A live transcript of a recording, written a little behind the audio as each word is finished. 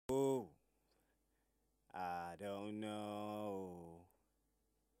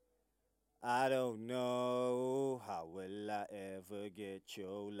I don't know how will I ever get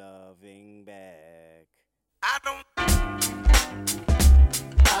your loving back. I don't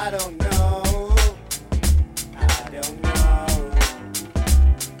I don't know. I don't know.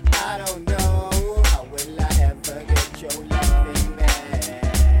 I don't know how will I ever get your loving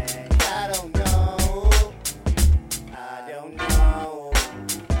back. I don't know. I don't know.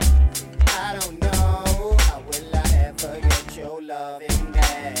 I don't know how will I ever get your loving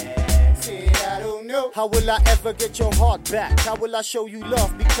back. See, I don't know. How will I ever get your heart back? How will I show you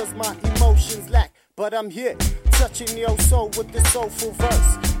love because my emotions lack? But I'm here, touching your soul with this soulful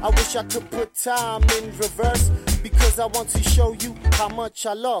verse. I wish I could put time in reverse, because I want to show you how much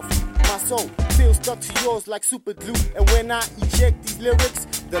I love. My soul feels stuck to yours like super glue, and when I eject these lyrics,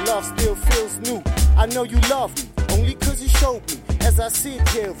 the love still feels new. I know you love me, only cause you showed me. As I sit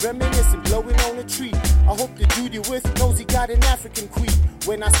here reminiscing, blowing on a tree, I hope the dude you with knows he got an African queen.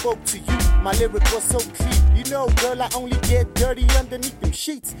 When I spoke to you, my lyric was so clean. You know, girl, I only get dirty underneath them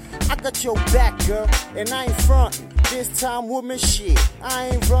sheets. I got your back, girl, and I ain't frontin'. This time, woman, shit, I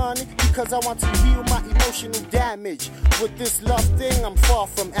ain't running, because I want to heal my emotional damage. With this love thing, I'm far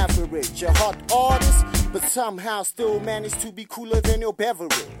from average. A hot artist, but somehow still manage to be cooler than your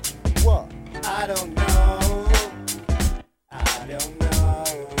beverage. What? I don't know. I don't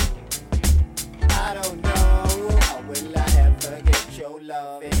know. I don't know. How will I ever get your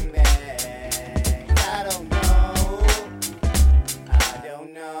loving back? I don't know. I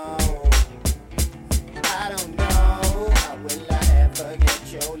don't know. I don't know. How will I ever get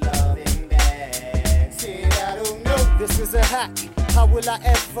your loving back? See, I don't know. This is a hack. How will I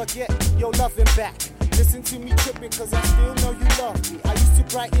ever get your loving back? Listen to me tripping, cause I still know you love me. I used to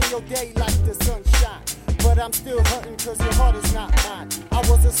brighten your day like the sunshine, but I'm still hurting cause your heart is not mine. I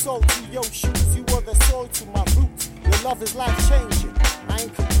was a soul to your shoes, you were the soul to my roots. Your love is life changing, I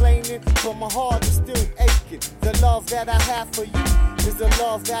ain't complaining, but my heart is still aching. The love that I have for you is the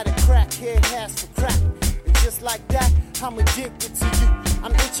love that a crackhead has for crack. And just like that, I'm addicted to you.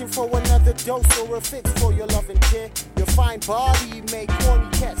 I'm itching for another dose or a fix for your loving care. Your fine body make corny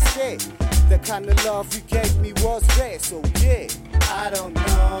cats stare. The kind of love you gave me was rare, so yeah. I don't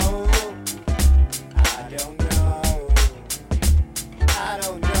know. I don't know. I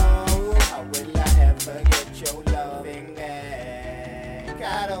don't know. How will I ever get your loving back?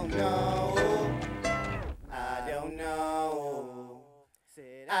 I don't know. I don't know.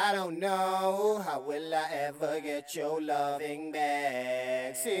 I don't know. How will I ever get your loving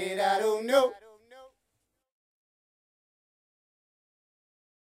back? Said I don't know.